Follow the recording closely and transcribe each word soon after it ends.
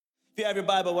you have your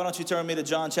Bible, why don't you turn me to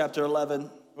John chapter 11.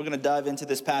 We're going to dive into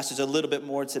this passage a little bit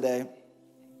more today.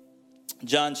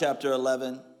 John chapter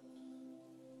 11.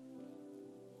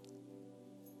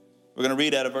 We're going to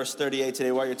read out of verse 38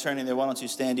 today. While you're turning there, why don't you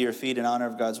stand to your feet in honor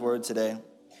of God's word today.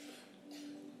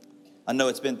 I know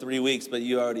it's been 3 weeks, but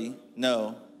you already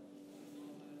know.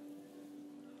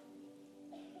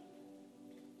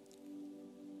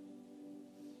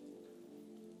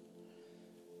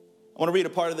 I want to read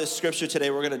a part of this scripture today.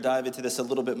 We're going to dive into this a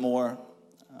little bit more.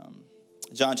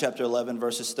 John chapter 11,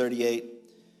 verses 38.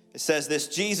 It says this: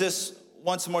 Jesus,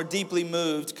 once more deeply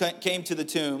moved, came to the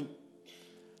tomb.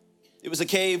 It was a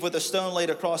cave with a stone laid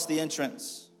across the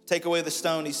entrance. "Take away the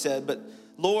stone," he said. "But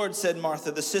Lord," said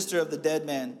Martha, the sister of the dead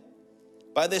man,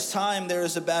 "by this time there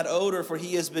is a bad odor, for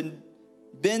he has been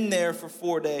there for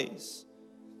 4 days."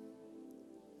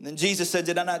 And then Jesus said,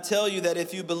 "Did I not tell you that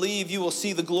if you believe, you will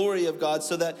see the glory of God?"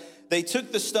 So that they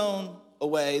took the stone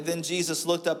away. Then Jesus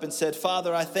looked up and said,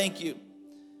 "Father, I thank you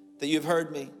that you've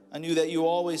heard me. I knew that you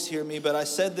always hear me, but I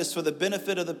said this for the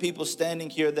benefit of the people standing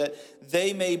here, that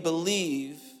they may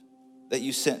believe that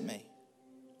you sent me."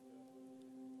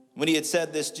 When he had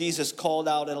said this, Jesus called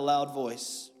out in a loud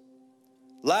voice,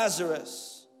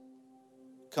 "Lazarus,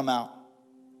 come out."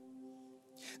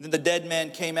 Then the dead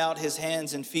man came out, his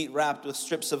hands and feet wrapped with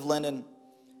strips of linen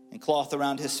and cloth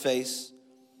around his face.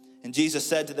 And Jesus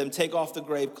said to them, "Take off the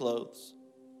grave clothes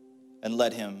and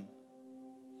let him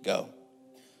go."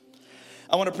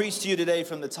 I want to preach to you today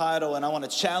from the title, and I want to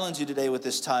challenge you today with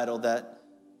this title, that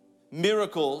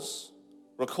miracles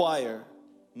require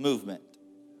movement.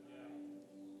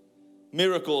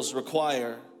 Miracles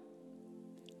require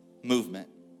movement.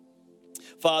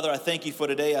 Father, I thank you for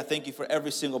today. I thank you for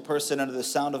every single person under the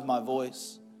sound of my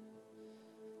voice.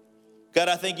 God,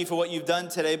 I thank you for what you've done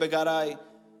today, but God,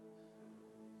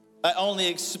 I only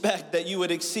expect that you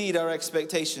would exceed our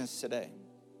expectations today.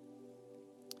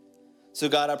 So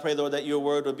God, I pray, Lord, that your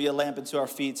word would be a lamp into our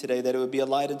feet today, that it would be a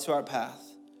light into our path.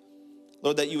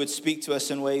 Lord, that you would speak to us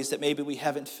in ways that maybe we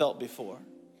haven't felt before.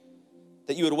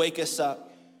 That you would wake us up.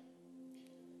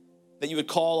 That you would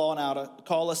call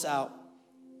us out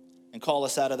and call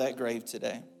us out of that grave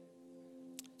today.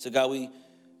 So God, we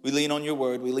lean on your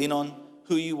word. We lean on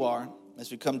who you are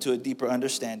as we come to a deeper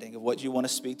understanding of what you want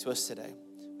to speak to us today.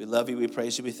 We love you, we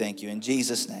praise you, we thank you. In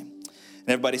Jesus' name. And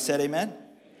everybody said amen?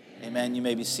 Amen. You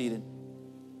may be seated.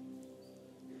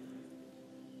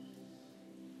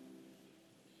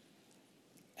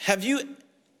 Have you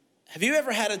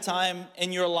ever had a time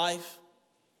in your life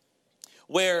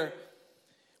where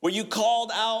you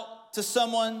called out to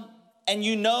someone and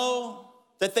you know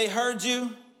that they heard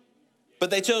you, but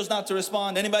they chose not to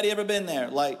respond? Anybody ever been there?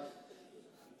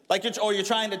 You're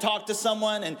trying to talk to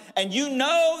someone and you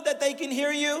know that they can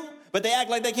hear you, but they act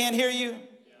like they can't hear you?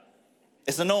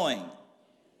 It's annoying.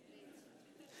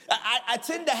 I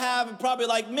tend to have, and probably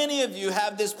like many of you,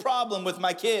 have this problem with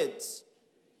my kids.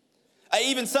 I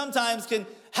even sometimes can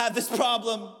have this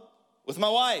problem with my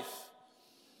wife.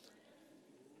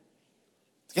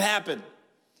 It can happen.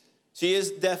 She is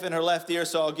deaf in her left ear,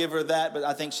 so I'll give her that, but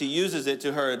I think she uses it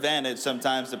to her advantage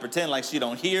sometimes to pretend like she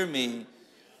don't hear me.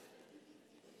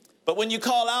 But when I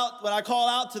call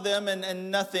out to them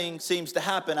and nothing seems to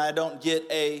happen, I don't get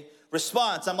a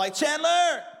response. I'm like,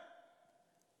 "Chandler,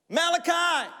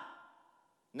 Malachi,"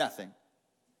 nothing.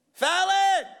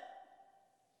 "Fallon,"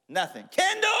 nothing.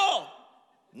 "Kendall,"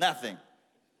 nothing.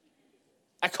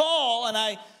 I call and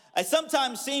I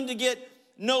sometimes seem to get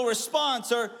no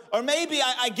response, or maybe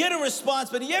I get a response,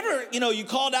 but you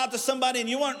called out to somebody and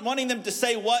you weren't wanting them to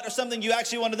say what or something, you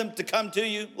actually wanted them to come to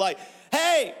you, like,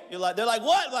 "Hey," they're like,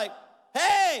 "What?" Like,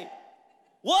 "Hey,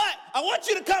 what? I want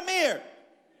you to come here."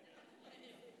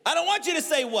 I don't want you to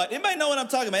say what. Anybody know what I'm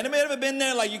talking about? Anybody ever been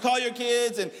there? Like, you call your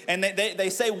kids and they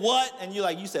say what, and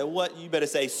you said what? You better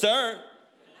say, "Sir."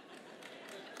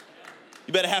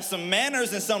 You better have some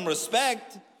manners and some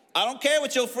respect. I don't care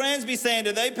what your friends be saying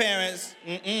to their parents.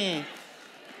 We're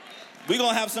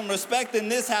going to have some respect in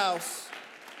this house.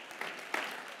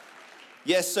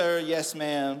 "Yes, sir. Yes,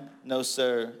 ma'am. No,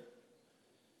 sir."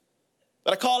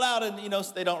 But I call out and,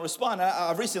 they don't respond.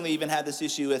 I've recently even had this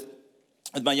issue with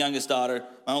my youngest daughter,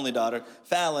 my only daughter,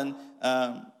 Fallon,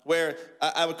 where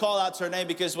I would call out to her name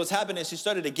because what's happened is she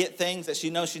started to get things that she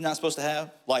knows she's not supposed to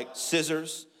have, like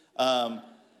scissors,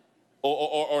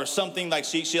 or something. Like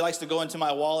she likes to go into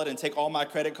my wallet and take all my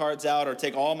credit cards out, or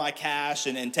take all my cash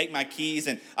and take my keys.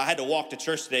 And I had to walk to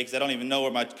church today because I don't even know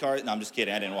where my card. No, I'm just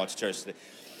kidding. I didn't walk to church today.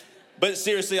 But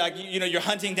seriously, like, you're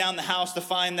hunting down the house to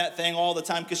find that thing all the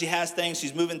time because she has things,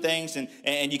 she's moving things,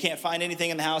 and you can't find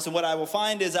anything in the house. And what I will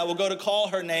find is I will go to call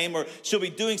her name, or she'll be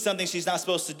doing something she's not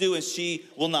supposed to do, and she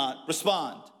will not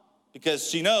respond because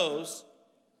she knows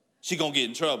she's going to get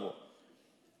in trouble.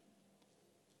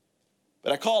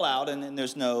 But I call out, and then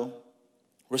there's no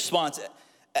response.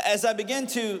 As I begin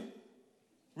to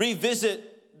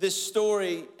revisit this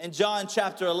story in John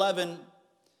chapter 11,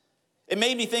 it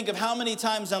made me think of how many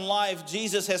times in life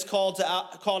Jesus has called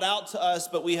out to us,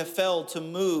 but we have failed to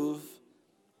move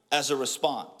as a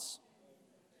response.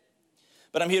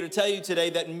 But I'm here to tell you today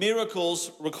that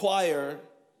miracles require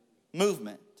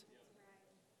movement.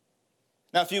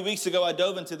 Now, a few weeks ago, I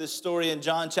dove into this story in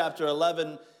John chapter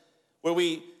 11, where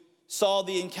we saw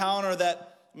the encounter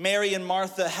that Mary and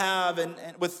Martha have and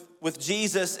with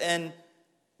Jesus and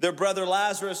their brother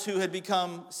Lazarus, who had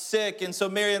become sick. And so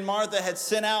Mary and Martha had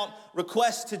sent out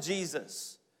requests to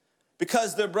Jesus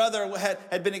because their brother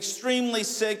had been extremely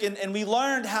sick. And we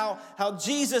learned how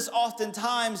Jesus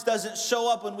oftentimes doesn't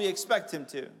show up when we expect him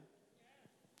to.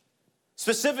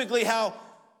 Specifically, how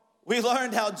we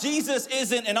learned how Jesus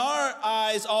isn't, in our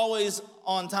eyes, always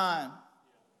on time,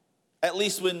 at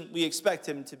least when we expect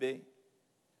him to be.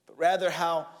 But rather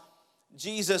how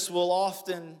Jesus will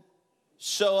often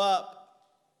show up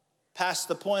past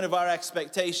the point of our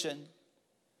expectation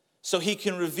so he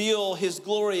can reveal his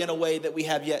glory in a way that we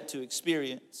have yet to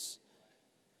experience.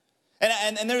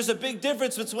 And there's a big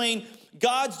difference between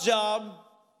God's job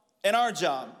and our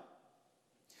job.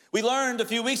 We learned a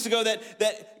few weeks ago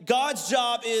that God's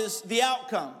job is the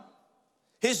outcome.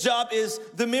 His job is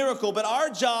the miracle, but our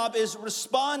job is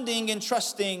responding and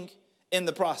trusting in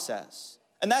the process.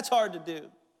 And that's hard to do.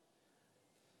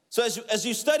 So as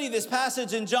you study this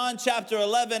passage in John chapter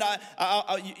 11,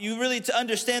 you really, to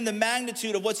understand the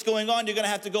magnitude of what's going on, you're going to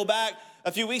have to go back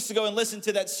a few weeks ago and listen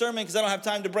to that sermon, because I don't have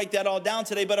time to break that all down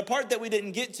today. But a part that we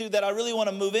didn't get to that I really want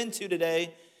to move into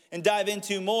today and dive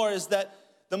into more is that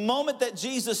the moment that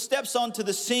Jesus steps onto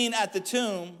the scene at the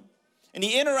tomb and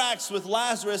he interacts with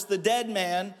Lazarus, the dead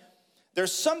man,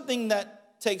 there's something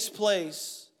that takes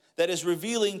place that is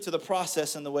revealing to the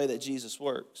process and the way that Jesus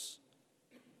works.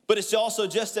 But it's also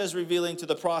just as revealing to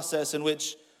the process in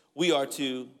which we are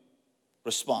to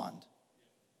respond.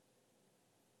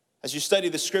 As you study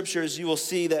the scriptures, you will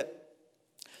see that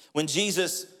when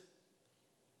Jesus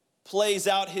plays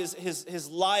out his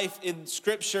life in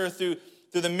scripture through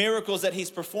the miracles that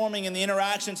he's performing and the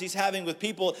interactions he's having with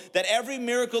people, that every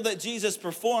miracle that Jesus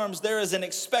performs, there is an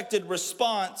expected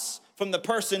response from the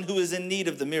person who is in need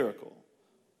of the miracle.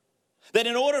 That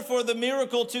in order for the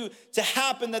miracle to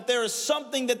happen, that there is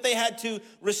something that they had to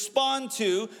respond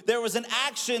to. There was an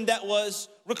action that was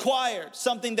required,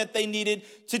 something that they needed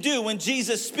to do. When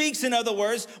Jesus speaks, in other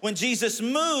words, when Jesus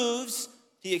moves,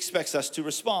 he expects us to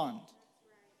respond.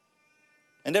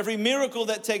 And every miracle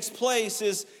that takes place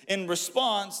is in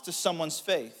response to someone's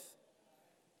faith.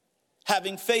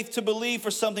 Having faith to believe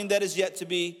for something that is yet to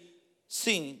be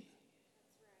seen.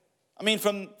 I mean,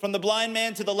 from the blind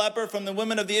man to the leper, from the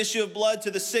woman of the issue of blood to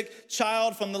the sick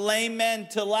child, from the lame man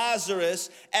to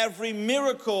Lazarus, every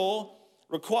miracle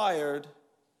required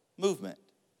movement.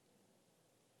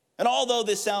 And although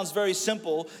this sounds very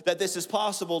simple, that this is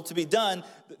possible to be done,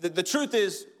 the truth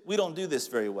is we don't do this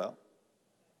very well.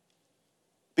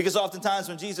 Because oftentimes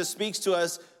when Jesus speaks to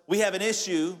us, we have an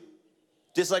issue,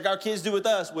 just like our kids do with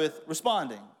us, with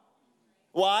responding.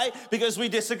 Why? Because we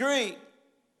disagree.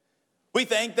 We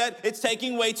think that it's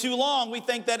taking way too long. We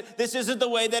think that this isn't the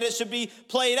way that it should be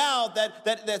played out,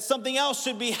 that something else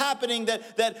should be happening,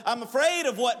 that I'm afraid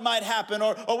of what might happen,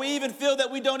 or we even feel that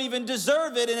we don't even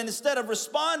deserve it. And instead of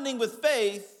responding with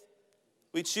faith,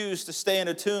 we choose to stay in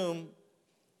a tomb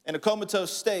in a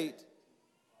comatose state.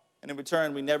 And in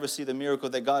return, we never see the miracle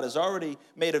that God has already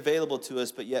made available to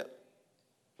us, but yet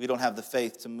we don't have the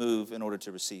faith to move in order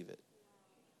to receive it.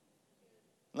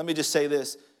 Let me just say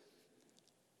this.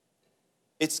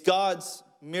 It's God's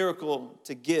miracle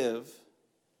to give,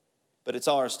 but it's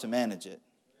ours to manage it.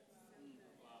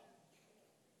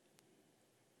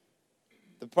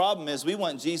 The problem is we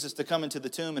want Jesus to come into the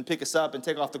tomb and pick us up and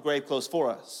take off the grave clothes for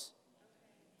us.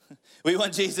 We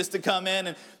want Jesus to come in,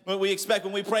 and we expect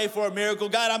when we pray for a miracle,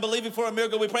 God, I'm believing for a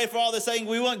miracle. We pray for all this thing.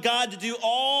 We want God to do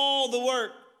all the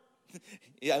work.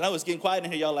 Yeah, I know it's getting quiet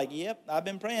in here. Y'all like, yep, I've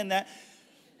been praying that.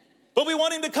 But we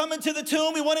want him to come into the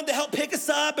tomb. We want him to help pick us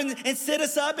up and sit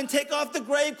us up and take off the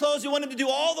grave clothes. We want him to do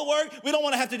all the work. We don't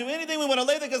want to have to do anything. We want to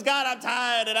lay there because, God, I'm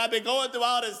tired and I've been going through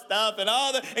all this stuff and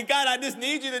God, I just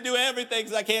need you to do everything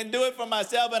because I can't do it for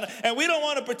myself. And we don't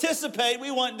want to participate. We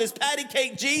want this patty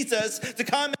cake Jesus to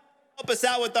come and help us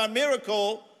out with our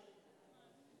miracle.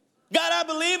 God, I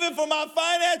believe in for my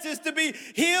finances to be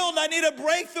healed. I need a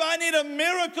breakthrough. I need a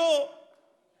miracle.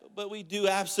 But we do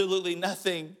absolutely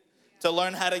nothing to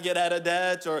learn how to get out of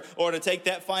debt or to take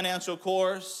that financial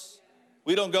course.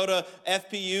 We don't go to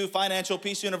FPU, Financial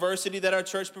Peace University, that our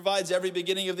church provides every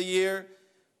beginning of the year.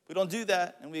 We don't do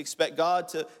that, and we expect God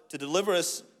to deliver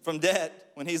us from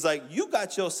debt when he's like, you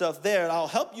got yourself there, and I'll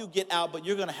help you get out, but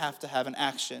you're going to have an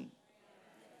action.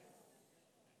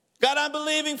 God, I'm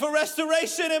believing for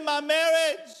restoration in my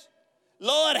marriage.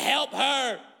 Lord, help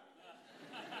her.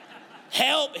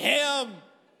 Help him.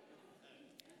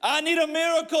 I need a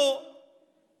miracle.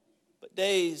 But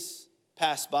days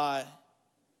pass by,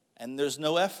 and there's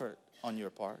no effort on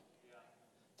your part.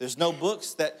 There's no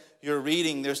books that you're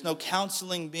reading. There's no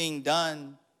counseling being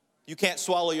done. You can't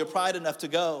swallow your pride enough to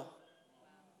go.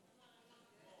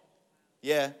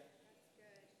 Yeah.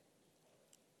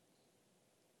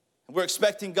 And we're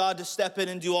expecting God to step in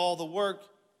and do all the work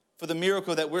for the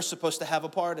miracle that we're supposed to have a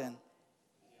part in.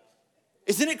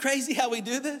 Isn't it crazy how we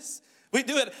do this? We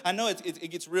do it. I know it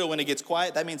gets real when it gets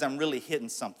quiet. That means I'm really hitting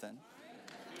something.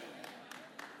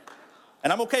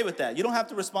 And I'm okay with that. You don't have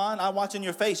to respond. I'm watching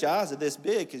your face. Your eyes are this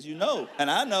big because you know. And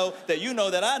I know that you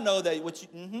know that I know that what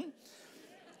you,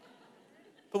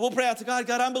 But we'll pray out to God.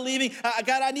 God, I'm believing.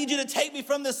 God, I need you to take me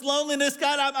from this loneliness.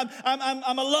 God,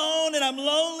 I'm alone and I'm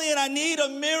lonely and I need a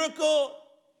miracle.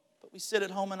 But we sit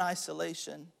at home in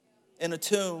isolation, in a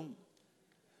tomb,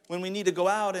 when we need to go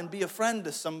out and be a friend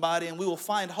to somebody, and we will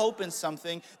find hope in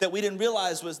something that we didn't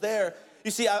realize was there. You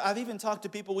see, I've even talked to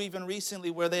people even recently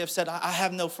where they have said, I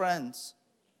have no friends.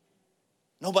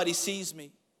 Nobody sees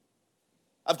me.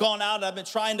 I've gone out and I've been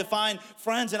trying to find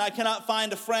friends and I cannot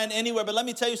find a friend anywhere. But let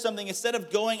me tell you something. Instead of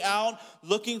going out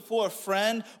looking for a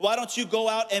friend, why don't you go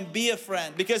out and be a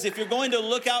friend? Because if you're going to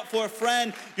look out for a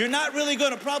friend, you're not really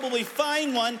going to probably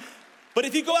find one. But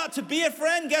if you go out to be a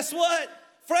friend, guess what?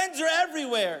 Friends are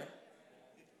everywhere.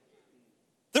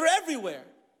 They're everywhere.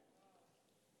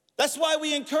 That's why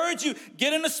we encourage you,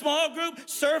 get in a small group,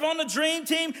 serve on the dream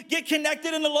team, get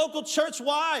connected in the local church.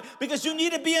 Why? Because you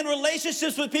need to be in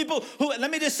relationships with people who, let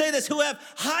me just say this, who have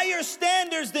higher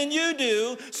standards than you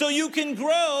do so you can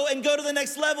grow and go to the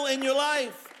next level in your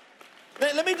life.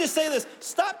 Let me just say this,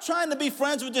 stop trying to be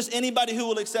friends with just anybody who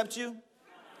will accept you.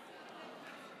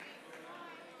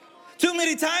 Too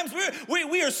many times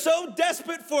we are so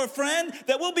desperate for a friend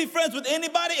that we'll be friends with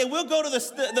anybody and we'll go to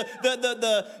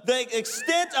the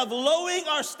extent of lowering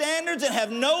our standards and have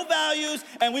no values,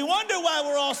 and we wonder why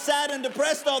we're all sad and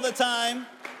depressed all the time.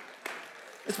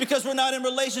 It's because we're not in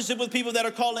relationship with people that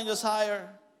are calling us higher.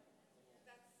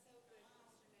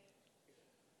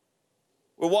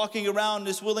 We're walking around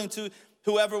just willing to,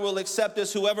 whoever will accept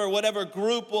us, whatever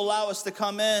group will allow us to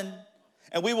come in.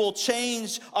 And we will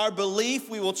change our belief.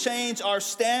 We will change our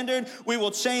standard. We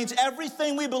will change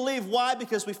everything we believe. Why?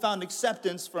 Because we found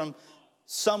acceptance from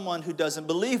someone who doesn't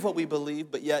believe what we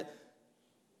believe, but yet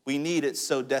we need it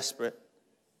so desperate.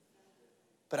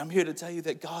 But I'm here to tell you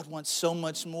that God wants so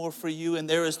much more for you, and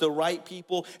there is the right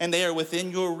people, and they are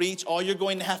within your reach. All you're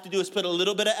going to have to do is put a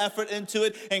little bit of effort into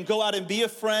it and go out and be a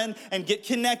friend and get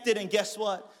connected. And guess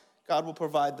what? God will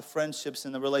provide the friendships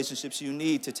and the relationships you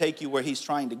need to take you where he's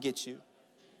trying to get you.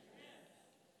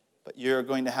 But you're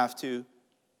going to have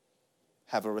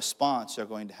a response. You're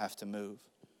going to have to move.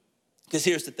 Because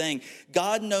here's the thing.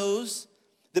 God knows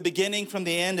the beginning from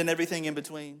the end and everything in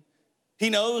between. He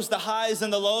knows the highs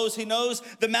and the lows. He knows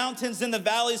the mountains and the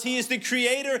valleys. He is the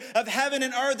creator of heaven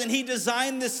and earth, and he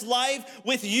designed this life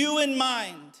with you in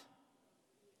mind.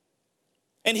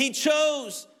 And he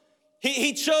chose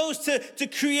to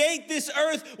create this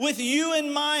earth with you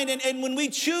in mind. And when we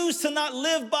choose to not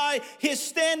live by his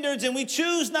standards and we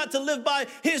choose not to live by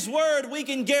his word, we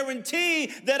can guarantee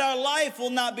that our life will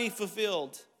not be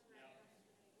fulfilled.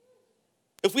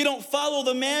 If we don't follow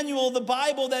the manual, the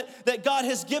Bible that God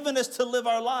has given us to live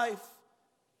our life.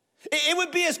 It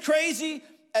would be as crazy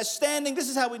as standing, this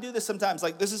is how we do this sometimes,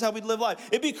 like this is how we live life.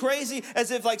 It'd be crazy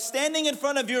as if like standing in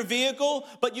front of your vehicle,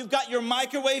 but you've got your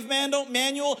microwave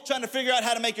manual trying to figure out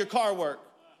how to make your car work.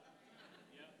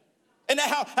 And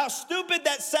how stupid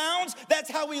that sounds, that's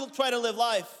how we try to live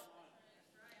life.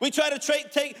 We try to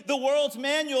take the world's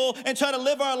manual and try to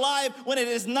live our life when it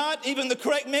is not even the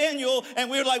correct manual, and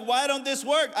we're like, why don't this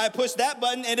work? I push that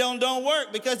button and it don't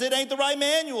work because it ain't the right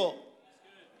manual.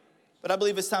 But I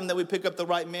believe it's time that we pick up the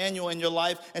right manual in your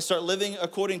life and start living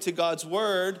according to God's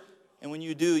word. And when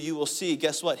you do, you will see,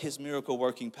 guess what? His miracle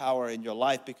working power in your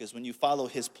life, because when you follow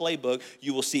his playbook,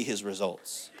 you will see his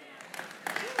results.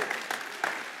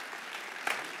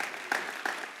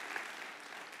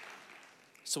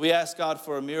 So we ask God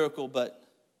for a miracle, but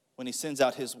when he sends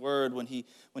out his word, when he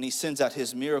sends out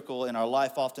his miracle in our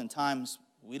life, oftentimes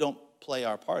we don't play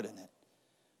our part in it.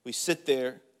 We sit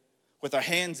there with our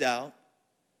hands out,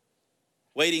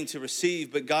 waiting to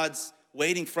receive, but God's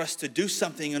waiting for us to do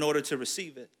something in order to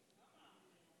receive it.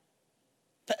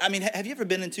 I mean, have you ever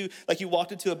been into, like you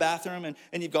walked into a bathroom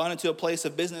and you've gone into a place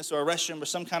of business or a restroom or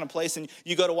some kind of place and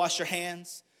you go to wash your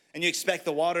hands and you expect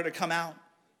the water to come out,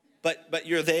 but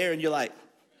you're there and you're like,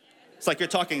 it's like you're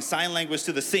talking sign language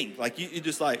to the sink. Like you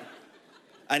just like,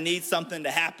 I need something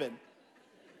to happen.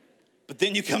 But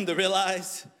then you come to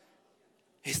realize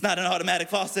it's not an automatic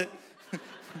faucet.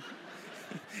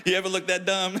 You ever look that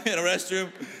dumb in a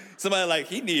restroom? Somebody like,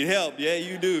 he need help. Yeah,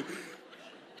 you do.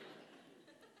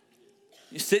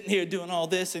 You're sitting here doing all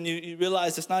this and you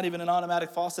realize it's not even an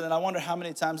automatic faucet. And I wonder how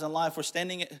many times in life we're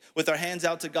standing with our hands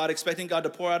out to God, expecting God to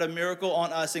pour out a miracle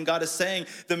on us. And God is saying,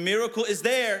 the miracle is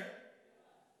there.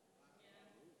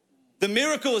 The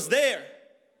miracle is there.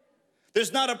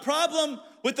 There's not a problem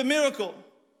with the miracle.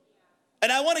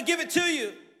 And I want to give it to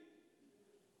you.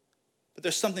 But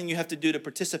there's something you have to do to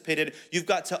participate in it. You've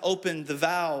got to open the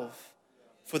valve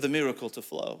for the miracle to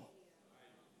flow.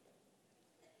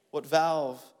 What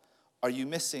valve are you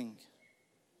missing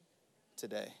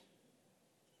today?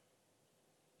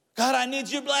 God, I need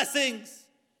your blessings.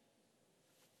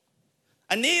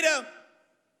 I need them.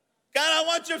 God, I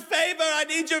want your favor. I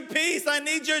need your peace. I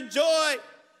need your joy.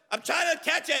 I'm trying to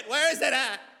catch it. Where is it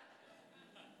at?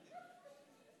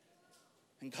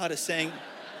 And God is saying,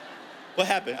 what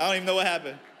happened? I don't even know what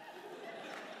happened.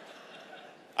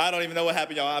 I don't even know what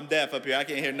happened, y'all. I'm deaf up here. I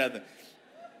can't hear nothing.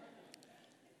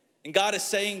 And God is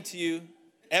saying to you,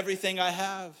 everything I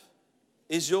have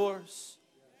is yours,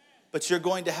 but you're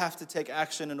going to have to take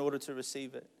action in order to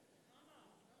receive it.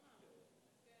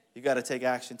 You got to take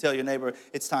action. Tell your neighbor,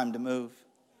 it's time to move.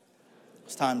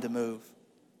 It's time to move.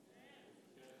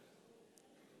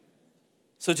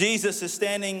 So Jesus is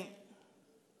standing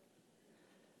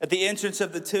at the entrance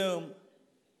of the tomb,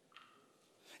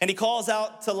 and he calls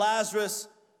out to Lazarus,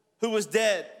 who was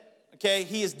dead. Okay,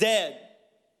 he is dead.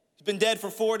 He's been dead for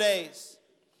 4 days.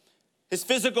 His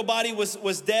physical body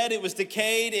was dead. It was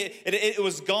decayed. It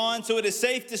was gone. So it is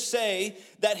safe to say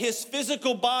that his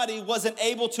physical body wasn't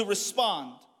able to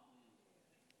respond.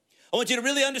 I want you to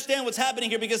really understand what's happening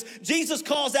here, because Jesus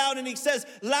calls out and he says,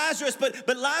 Lazarus,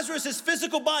 but Lazarus'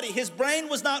 physical body, his brain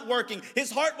was not working. His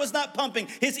heart was not pumping.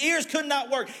 His ears could not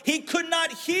work. He could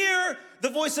not hear the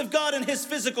voice of God in his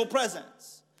physical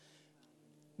presence.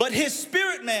 But his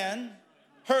spirit man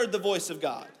heard the voice of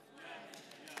God.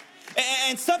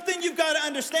 And something you've got to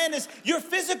understand is your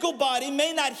physical body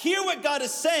may not hear what God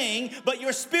is saying, but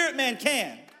your spirit man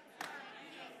can.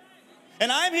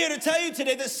 And I'm here to tell you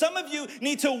today that some of you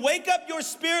need to wake up your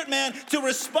spirit man to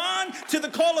respond to the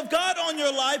call of God on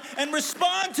your life and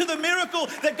respond to the miracle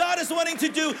that God is wanting to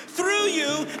do through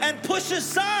you, and push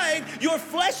aside your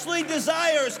fleshly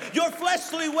desires, your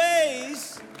fleshly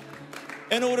ways,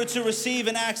 in order to receive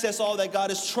and access all that God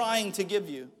is trying to give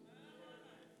you.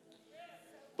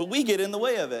 But we get in the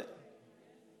way of it.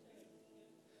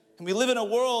 And we live in a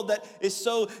world that is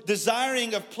so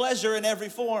desiring of pleasure in every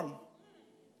form.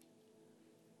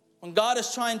 When God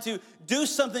is trying to do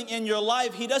something in your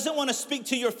life, he doesn't want to speak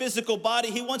to your physical body.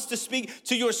 He wants to speak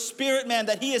to your spirit man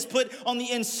that he has put on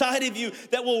the inside of you,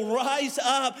 that will rise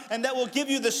up and that will give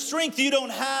you the strength you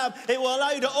don't have. It will allow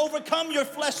you to overcome your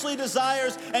fleshly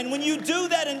desires. And when you do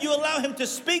that and you allow him to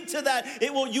speak to that,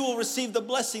 you will receive the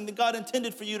blessing that God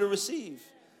intended for you to receive.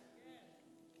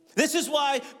 This is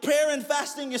why prayer and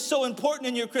fasting is so important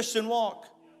in your Christian walk.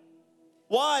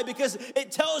 Why? Because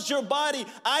it tells your body,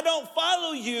 I don't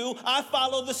follow you, I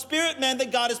follow the spirit man that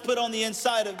God has put on the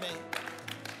inside of me.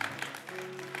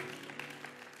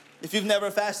 If you've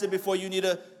never fasted before,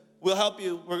 we'll help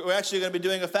you. We're actually going to be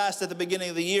doing a fast at the beginning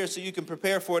of the year so you can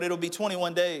prepare for it. It'll be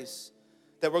 21 days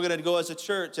that we're going to go as a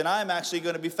church. And I'm actually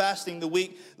going to be fasting the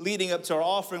week leading up to our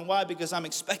offering. Why? Because I'm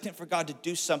expecting for God to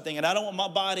do something. And I don't want my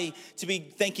body to be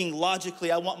thinking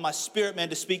logically. I want my spirit man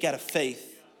to speak out of faith.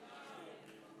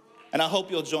 And I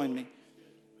hope you'll join me.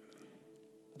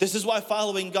 This is why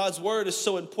following God's word is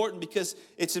so important, because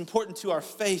it's important to our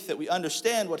faith that we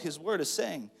understand what his word is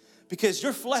saying. Because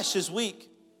your flesh is weak.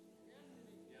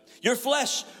 Your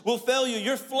flesh will fail you.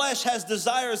 Your flesh has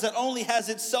desires that only has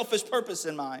its selfish purpose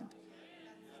in mind.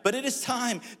 But it is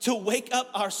time to wake up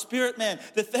our spirit man,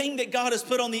 the thing that God has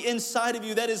put on the inside of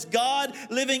you, that is God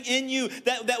living in you,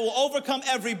 that will overcome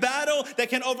every battle, that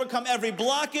can overcome every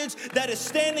blockage, that is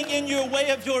standing in your way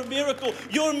of your miracle.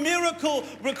 Your miracle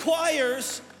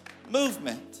requires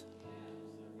movement.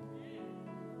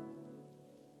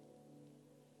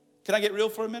 Can I get real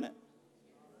for a minute?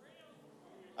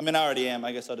 I mean, I already am.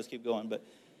 I guess I'll just keep going. But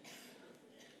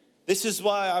this is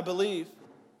why I believe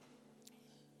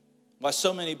why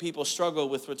so many people struggle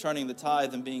with returning the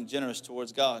tithe and being generous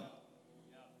towards God.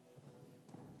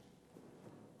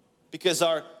 Because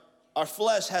our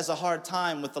flesh has a hard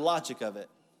time with the logic of it.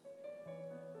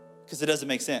 Because it doesn't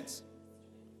make sense.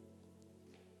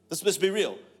 Let's be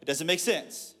real. It doesn't make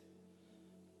sense.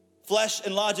 Flesh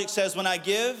and logic says when I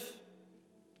give,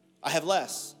 I have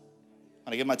less.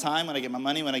 When I give my time, when I give my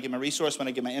money, when I give my resource, when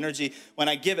I give my energy, when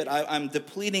I give it, I'm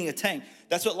depleting a tank.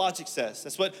 That's what logic says.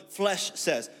 That's what flesh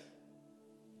says.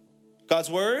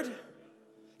 God's word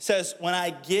says when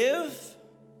I give,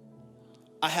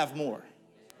 I have more.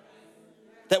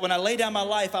 That when I lay down my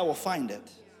life, I will find it.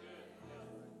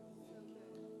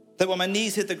 That when my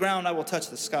knees hit the ground, I will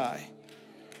touch the sky.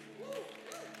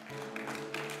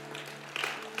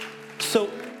 So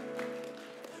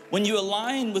when you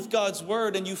align with God's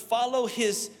word and you follow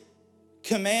his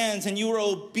commands and you are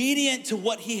obedient to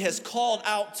what he has called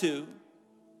out to,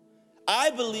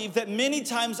 I believe that many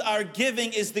times our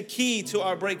giving is the key to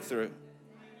our breakthrough.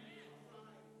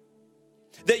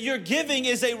 That your giving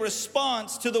is a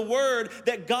response to the word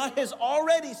that God has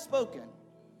already spoken.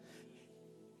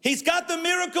 He's got the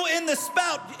miracle in the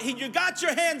spout. You got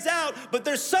your hands out, but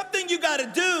there's something you got to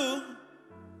do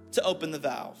to open the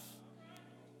valve.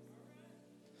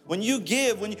 When you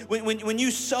give, when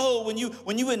you sow, when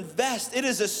you invest, it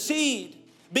is a seed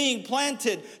being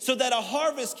planted so that a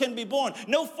harvest can be born.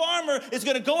 No farmer is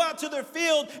going to go out to their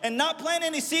field and not plant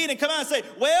any seed and come out and say,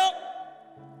 well,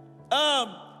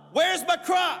 where's my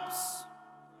crops?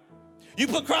 You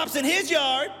put crops in his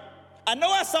yard. I know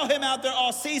I saw him out there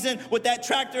all season with that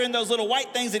tractor and those little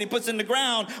white things that he puts in the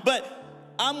ground, but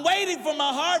I'm waiting for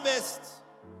my harvest.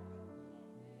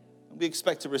 We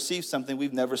expect to receive something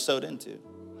we've never sowed into.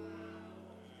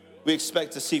 We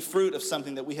expect to see fruit of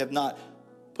something that we have not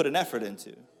put an effort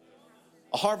into.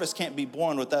 A harvest can't be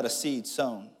born without a seed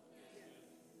sown.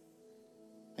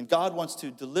 And God wants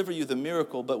to deliver you the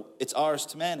miracle, but it's ours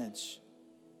to manage.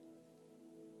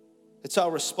 It's our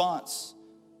response.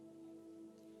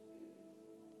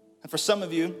 And for some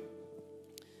of you,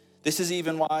 this is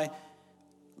even why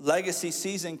legacy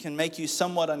season can make you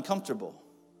somewhat uncomfortable.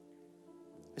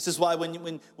 This is why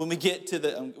when we get to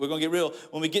the, we're going to get real,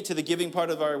 when we get to the giving part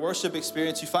of our worship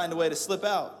experience, you find a way to slip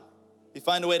out. You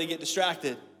find a way to get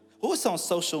distracted. What's on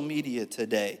social media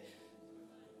today?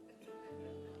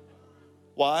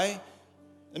 Why?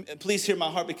 Please hear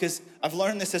my heart, because I've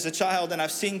learned this as a child and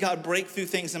I've seen God break through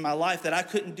things in my life that I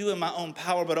couldn't do in my own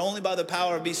power, but only by the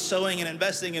power of me sowing and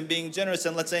investing and being generous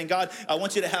and let's say, God, I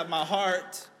want you to have my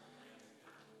heart.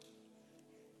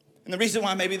 And the reason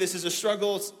why maybe this is a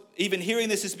struggle, even hearing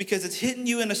this, is because it's hitting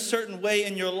you in a certain way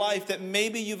in your life that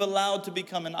maybe you've allowed to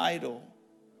become an idol.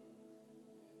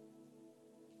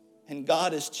 And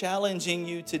God is challenging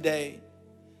you today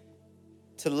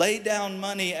to lay down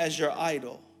money as your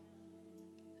idol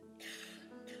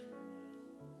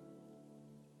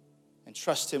and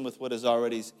trust him with what is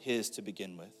already his to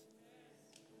begin with.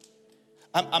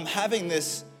 I'm having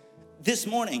this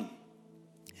morning.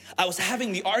 I was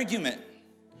having the argument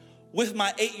with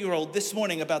my 8-year-old this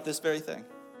morning about this very thing.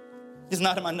 It's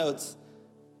not in my notes.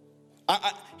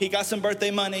 He got some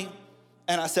birthday money,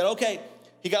 and I said, okay,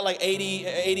 he got like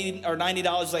 $80 or $90,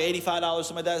 like $85,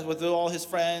 something like that, with all his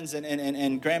friends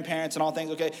and grandparents and all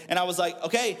things, okay? And I was like,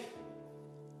 okay,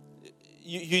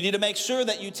 you need to make sure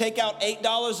that you take out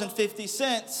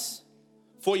 $8.50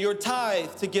 for your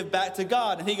tithe to give back to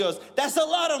God. And he goes, that's a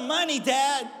lot of money,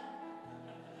 Dad.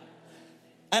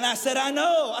 And I said, I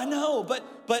know,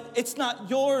 but it's not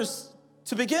yours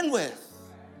to begin with.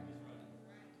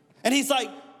 And he's like,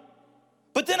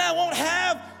 but then I won't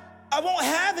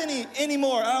have any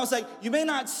anymore. And I was like, you may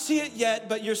not see it yet,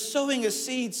 but you're sowing a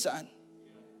seed, son.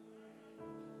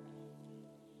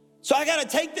 So I got to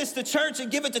take this to church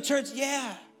and give it to church.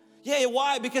 Yeah,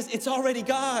 why? Because it's already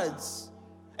God's.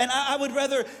 And I would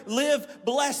rather live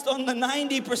blessed on the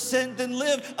 90% than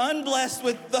live unblessed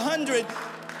with the 100,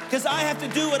 because I have to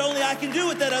do what only I can do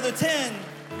with that other 10.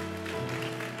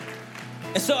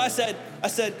 And so I said,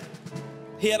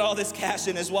 he had all this cash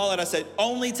in his wallet. I said,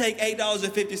 only take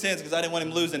 $8.50, because I didn't want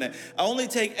him losing it. I only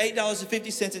take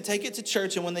 $8.50 and take it to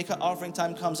church, and when the offering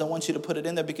time comes, I want you to put it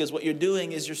in there, because what you're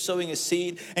doing is you're sowing a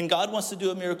seed, and God wants to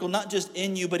do a miracle, not just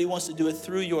in you, but he wants to do it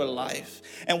through your life.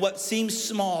 And what seems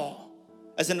small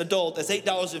as an adult, as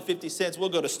 $8.50, we'll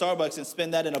go to Starbucks and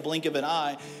spend that in a blink of an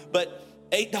eye. But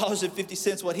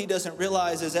 $8.50, what he doesn't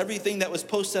realize is everything that was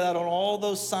posted out on all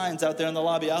those signs out there in the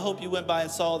lobby. I hope you went by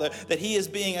and saw that he is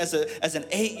being, as an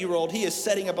 8-year-old, he is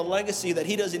setting up a legacy that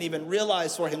he doesn't even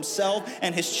realize for himself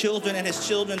and his children and his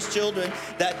children's children,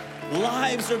 that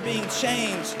lives are being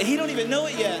changed. And he don't even know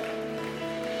it yet.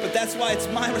 But that's why it's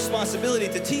my responsibility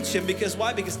to teach him. Because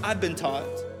why? Because I've been taught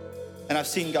and I've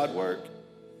seen God work.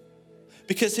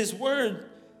 Because his word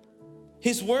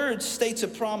states a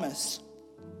promise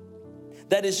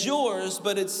that is yours,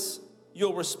 but it's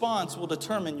your response will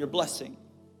determine your blessing.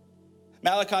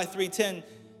 Malachi 3:10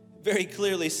 very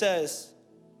clearly says,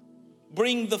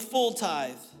 bring the full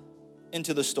tithe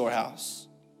into the storehouse.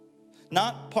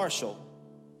 Not partial,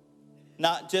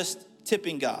 not just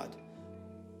tipping God.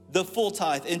 The full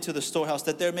tithe into the storehouse,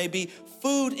 that there may be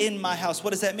food in my house.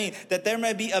 What does that mean? That there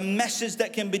may be a message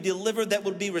that can be delivered that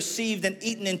will be received and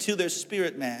eaten into their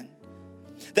spirit, man.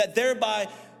 That thereby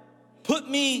put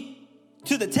me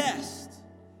to the test.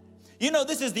 You know,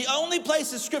 this is the only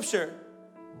place in Scripture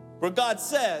where God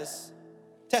says,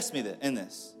 test me in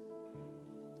this.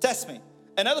 Test me.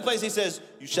 Another place he says,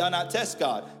 you shall not test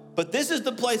God. But this is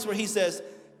the place where he says,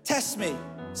 test me,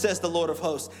 says the Lord of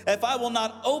hosts, if I will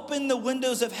not open the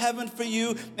windows of heaven for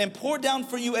you and pour down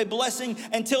for you a blessing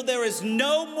until there is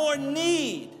no more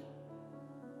need.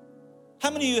 How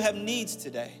many of you have needs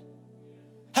today?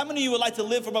 How many of you would like to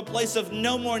live from a place of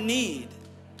no more need?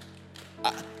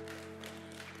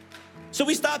 So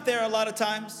we stop there a lot of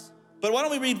times. But why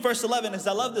don't we read verse 11? Because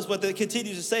I love this, what it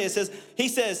continues to say. It says, he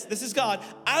says, this is God,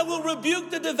 I will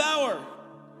rebuke the devourer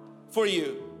for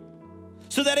you,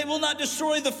 so that it will not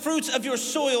destroy the fruits of your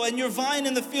soil, and your vine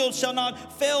in the field shall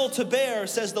not fail to bear,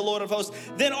 says the Lord of hosts.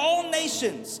 Then all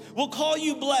nations will call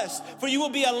you blessed, for you will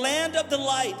be a land of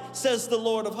delight, says the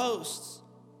Lord of hosts.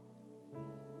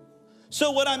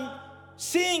 So what I'm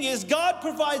seeing is God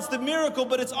provides the miracle,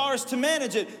 but it's ours to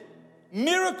manage it.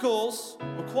 Miracles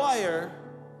require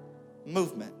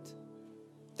movement.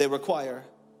 They require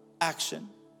action.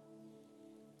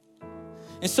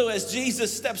 And so as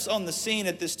Jesus steps on the scene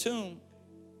at this tomb,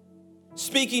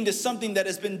 speaking to something that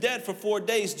has been dead for 4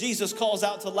 days, Jesus calls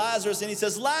out to Lazarus and he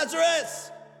says,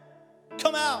 Lazarus,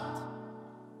 come out.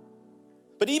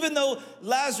 But even though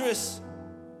Lazarus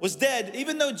was dead,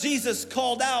 even though Jesus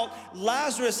called out,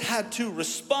 Lazarus had to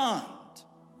respond.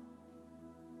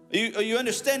 You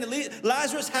understand it?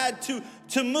 Lazarus had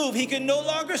to move. He could no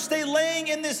longer stay laying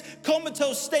in this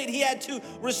comatose state. He had to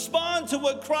respond to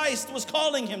what Christ was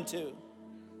calling him to.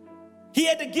 He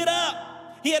had to get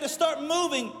up. He had to start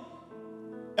moving.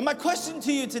 And my question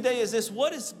to you today is this: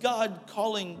 what is God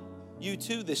calling you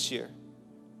to this year?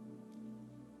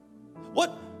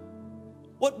 What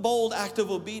bold act of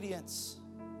obedience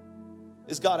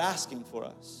is God asking for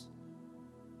us?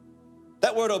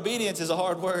 That word obedience is a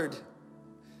hard word.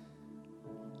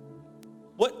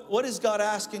 What is God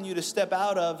asking you to step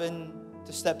out of and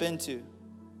to step into?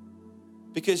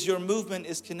 Because your movement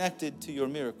is connected to your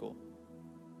miracle.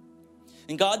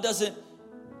 And God doesn't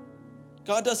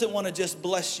want to just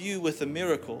bless you with a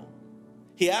miracle.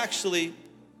 He actually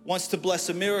wants to bless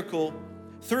a miracle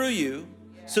through you,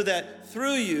 so that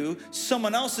through you,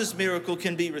 someone else's miracle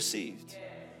can be received.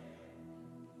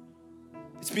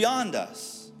 It's beyond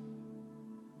us.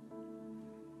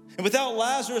 And without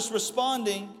Lazarus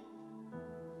responding,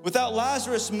 without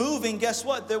Lazarus moving, guess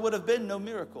what? There would have been no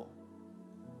miracle.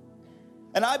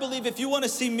 And I believe if you want to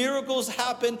see miracles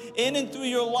happen in and through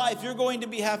your life, you're going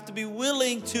to have to be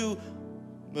willing to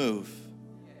move.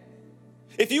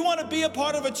 If you want to be a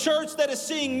part of a church that is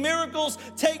seeing miracles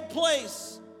take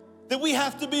place, then we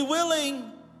have to be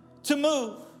willing to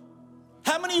move.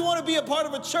 How many of you want to be a part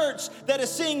of a church that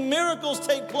is seeing miracles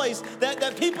take place,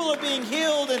 that people are being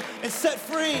healed and set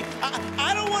free?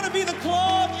 I don't want to be the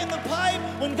clog in the pipe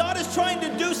when God is trying to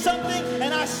do something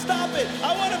and I stop it.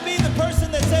 I want to be the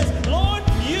person that says, Lord,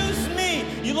 use me.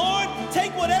 You, Lord,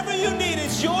 take whatever you need.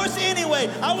 It's yours anyway.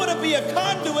 I want to be a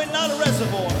conduit, not a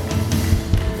reservoir.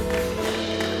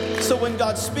 So when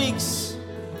God speaks,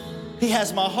 He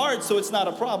has my heart, so it's not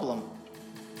a problem.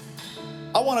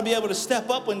 I want to be able to step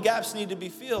up when gaps need to be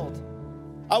filled.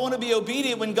 I want to be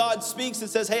obedient when God speaks and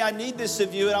says, hey, I need this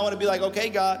of you. And I want to be like, okay,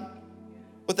 God,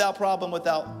 without problem,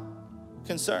 without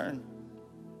concern.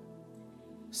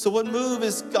 So what move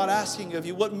is God asking of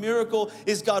you? What miracle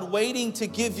is God waiting to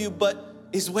give you, but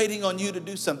is waiting on you to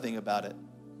do something about it?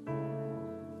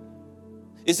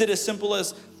 Is it as simple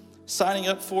as signing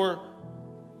up for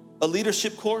a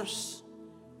leadership course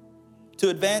to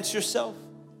advance yourself?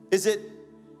 Is it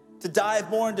to dive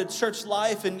more into church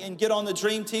life and get on the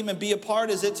dream team and be a part?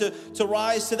 Is it to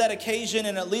rise to that occasion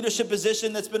in a leadership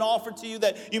position that's been offered to you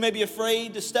that you may be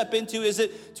afraid to step into? Is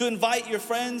it to invite your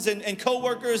friends and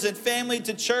coworkers and family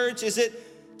to church? Is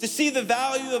it to see the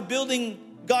value of building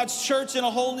God's church in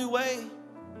a whole new way?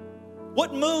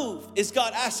 What move is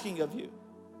God asking of you?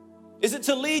 Is it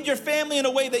to lead your family in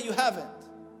a way that you haven't?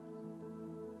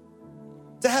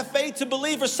 To have faith to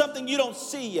believe for something you don't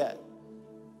see yet?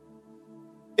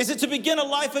 Is it to begin a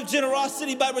life of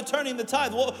generosity by returning the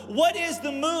tithe? Well, what is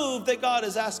the move that God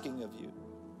is asking of you?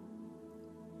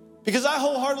 Because I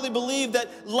wholeheartedly believe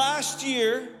that last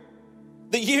year,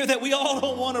 the year that we all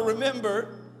don't want to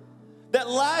remember, that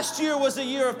last year was a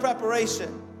year of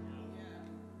preparation.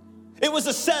 It was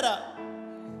a setup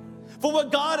for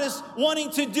what God is wanting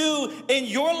to do in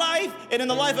your life and in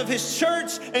the life of His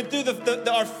church and through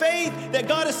our faith, that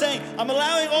God is saying, I'm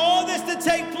allowing all this to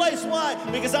take place. Why?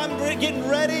 Because I'm getting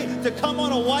ready to come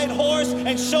on a white horse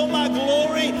and show my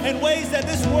glory in ways that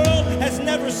this world has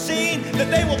never seen,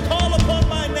 that they will call upon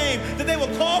my name, that they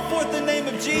will call forth the name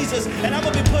of Jesus, and I'm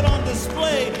going to be put on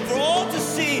display for all to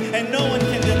see and no one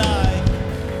can deny.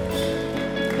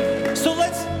 So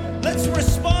let's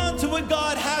respond to what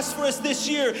God has for us this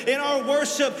year in our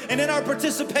worship and in our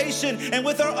participation and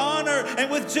with our honor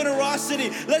and with generosity.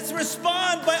 Let's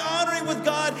respond by honoring what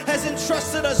God has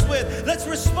entrusted us with. Let's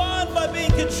respond by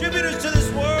being contributors to this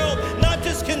world, not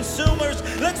just consumers.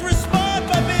 Let's respond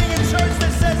by being a church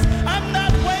that says, I'm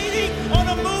not waiting on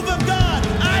a move of God.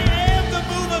 I am the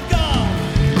move of God.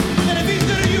 And if He's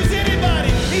going to use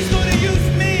anybody, He's going to use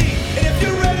me. And if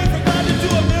you're ready for God to do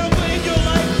a miracle in your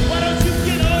life, why don't you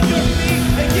get on your feet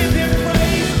and give Him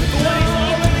praise for what He's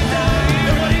already done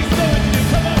and what He's going to do.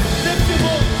 Come on, lift your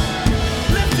voice.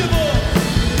 Lift your voice.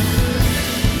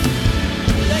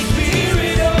 Thank you.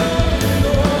 Spirit of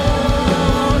the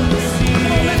Lord,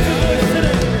 come on, lift your voice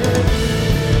today.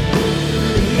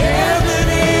 The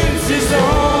evidence is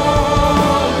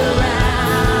all around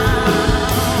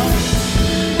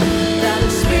that the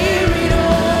Spirit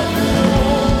of the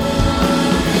Lord.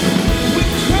 We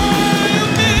cry a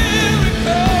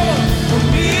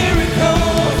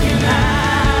miracle can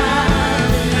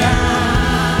happen now.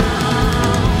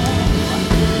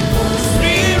 For the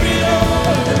Spirit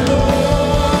of the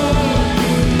Lord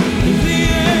is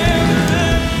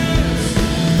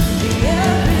the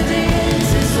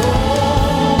evidence is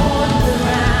all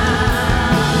around.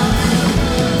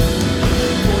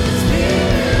 For the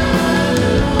Spirit of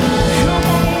the Lord. Come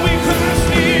on, we cry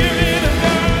Spirit of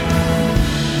God.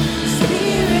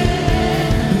 Spirit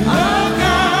of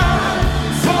God,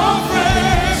 fall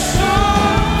fresh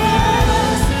on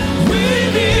us. We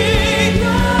need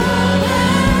your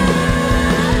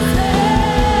presence.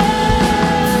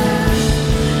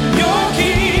 Your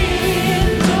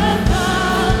kingdom come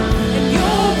and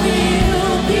your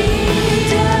will be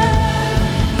done.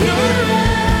 Here as it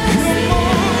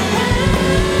is.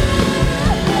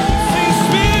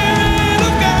 Spirit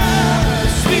of God,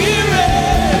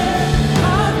 Spirit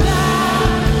of God,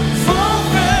 fall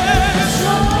fresh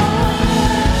on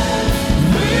us.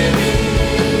 We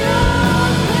need your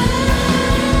presence.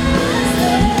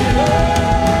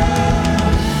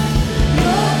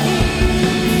 Your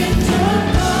kingdom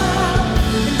come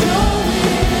and your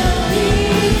will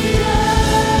be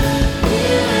done.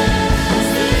 Here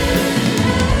as it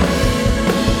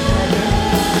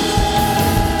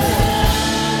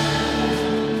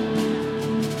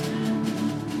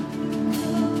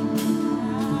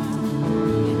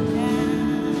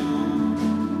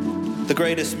The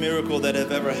greatest miracle that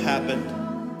have ever happened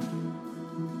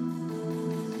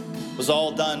was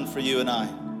all done for you and I.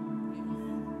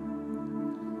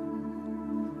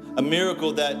 A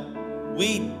miracle that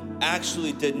we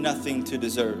actually did nothing to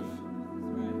deserve.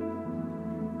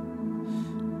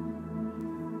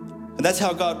 And that's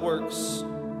how God works.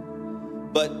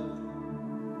 But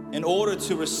in order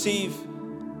to receive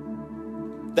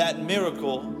that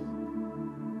miracle,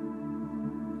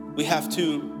 we have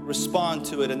to respond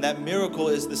to it, and that miracle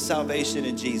is the salvation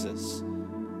in Jesus.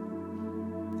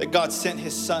 That God sent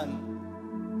His Son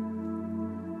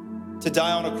to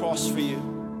die on a cross for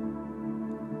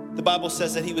you. The Bible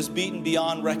says that He was beaten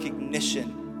beyond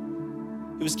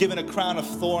recognition. He was given a crown of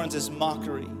thorns as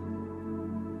mockery.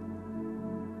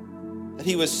 That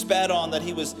He was spat on, that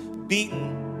He was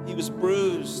beaten, He was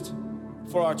bruised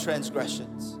for our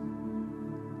transgressions.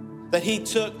 That He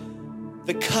took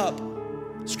the cup.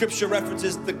 Scripture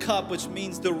references the cup, which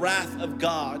means the wrath of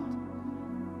God,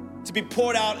 to be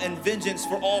poured out in vengeance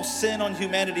for all sin on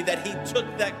humanity, that He took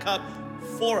that cup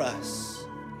for us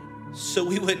so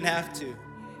we wouldn't have to.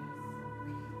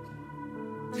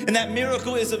 And that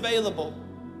miracle is available.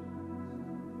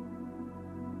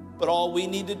 But all we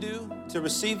need to do to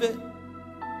receive it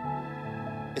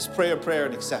is pray a prayer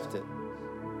and accept it.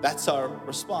 That's our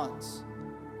response.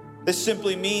 This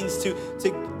simply means to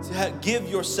give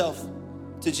yourself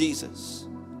to Jesus,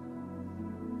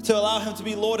 to allow him to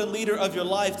be Lord and leader of your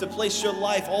life, to place your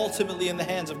life ultimately in the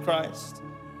hands of Christ.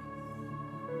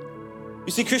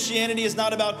 You see, Christianity is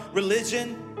not about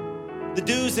religion, the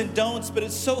do's and don'ts, but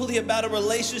it's solely about a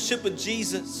relationship with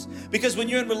Jesus. Because when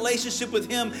you're in relationship with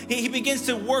him, he begins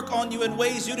to work on you in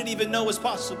ways you didn't even know was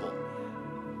possible.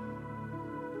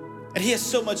 And he has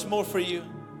so much more for you.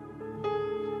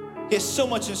 He has so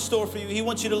much in store for you. He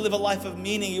wants you to live a life of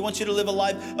meaning. He wants you to live a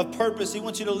life of purpose. He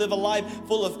wants you to live a life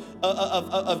full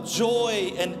of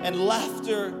joy and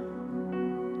laughter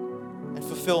and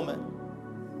fulfillment.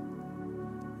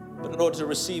 But in order to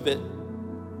receive it,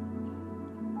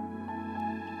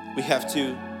 we have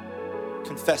to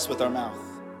confess with our mouth.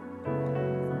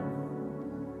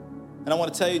 And I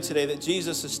want to tell you today that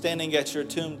Jesus is standing at your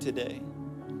tomb today.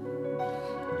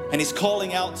 And he's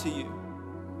calling out to you.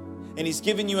 And he's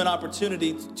giving you an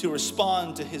opportunity to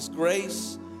respond to his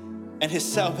grace and his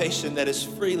salvation that is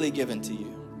freely given to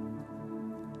you.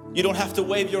 You don't have to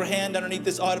wave your hand underneath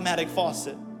this automatic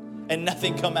faucet and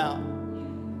nothing come out.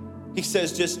 He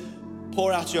says, just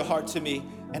pour out your heart to me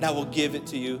and I will give it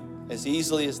to you as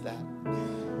easily as that.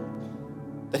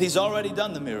 That he's already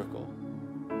done the miracle.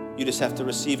 You just have to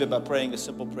receive it by praying a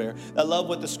simple prayer. I love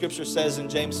what the scripture says in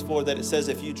James 4, that it says,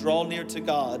 if you draw near to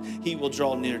God, he will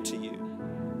draw near to you.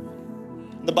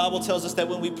 The Bible tells us that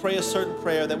when we pray a certain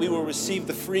prayer, that we will receive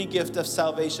the free gift of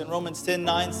salvation. Romans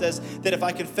 10:9 says that if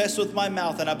I confess with my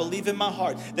mouth and I believe in my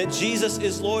heart that Jesus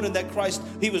is Lord and that Christ,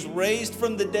 he was raised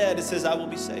from the dead, it says I will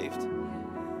be saved.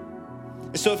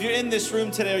 And so if you're in this room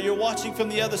today or you're watching from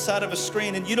the other side of a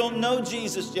screen and you don't know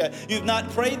Jesus yet, you've not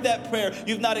prayed that prayer,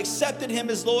 you've not accepted him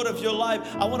as Lord of your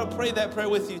life, I want to pray that prayer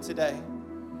with you today.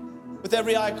 With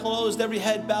every eye closed, every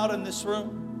head bowed in this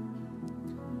room.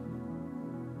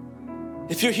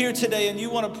 If you're here today and you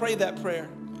want to pray that prayer,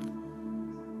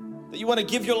 that you want to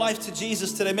give your life to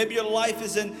Jesus today, maybe your life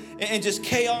is in just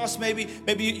chaos, maybe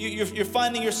you're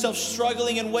finding yourself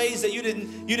struggling in ways that you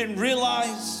didn't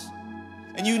realize,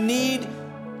 and you need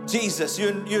Jesus.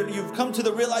 You've come to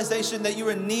the realization that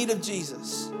you're in need of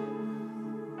Jesus.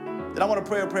 Then I want to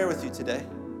pray a prayer with you today,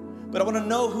 but I want to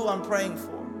know who I'm praying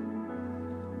for.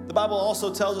 The Bible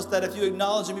also tells us that if you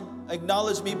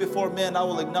acknowledge me before men, I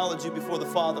will acknowledge you before the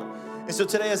Father. And so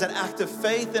today, as an act of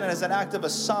faith and as an act of a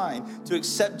sign to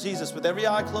accept Jesus, with every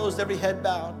eye closed, every head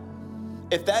bowed,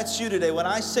 if that's you today, when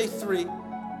I say 3,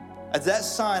 as that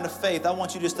sign of faith, I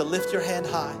want you just to lift your hand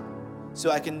high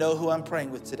so I can know who I'm praying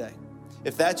with today.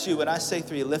 If that's you, when I say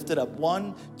 3, lift it up.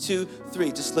 1, 2,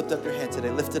 3. Just lift up your hand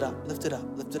today. Lift it up, lift it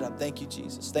up, lift it up. Thank you,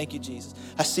 Jesus. Thank you, Jesus.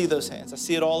 I see those hands. I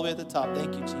see it all the way at the top.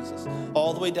 Thank you, Jesus.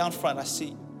 All the way down front, I see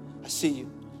you. I see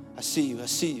you. I see you. I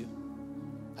see you.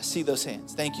 I see those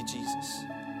hands. Thank you, Jesus.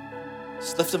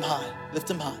 Just lift them high. Lift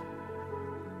them high.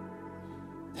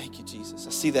 Thank you, Jesus.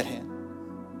 I see that hand.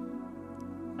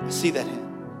 I see that hand.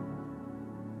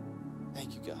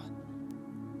 Thank you, God.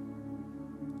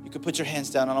 You can put your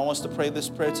hands down, and I want us to pray this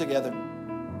prayer together,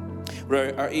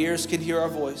 where our ears can hear our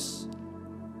voice.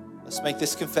 Let's make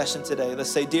this confession today. Let's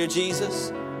say, dear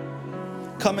Jesus,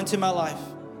 come into my life.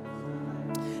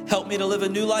 Help me to live a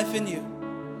new life in you.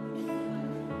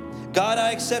 God,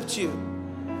 I accept you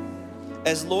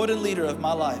as Lord and leader of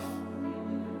my life.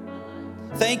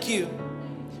 Thank you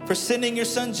for sending your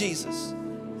son Jesus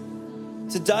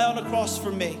to die on the cross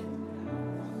for me.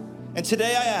 And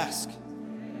today I ask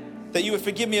that you would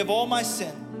forgive me of all my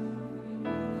sin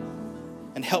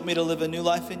and help me to live a new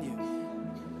life in you.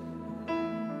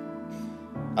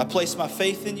 I place my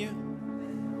faith in you.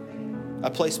 I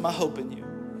place my hope in you.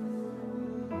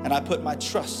 And I put my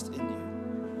trust in you.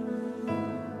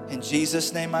 In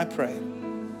Jesus' name I pray.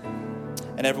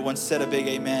 And everyone said a big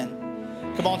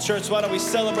amen. Come on, church, why don't we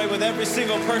celebrate with every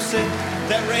single person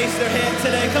that raised their hand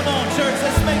today? Come on, church,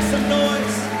 let's make some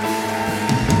noise.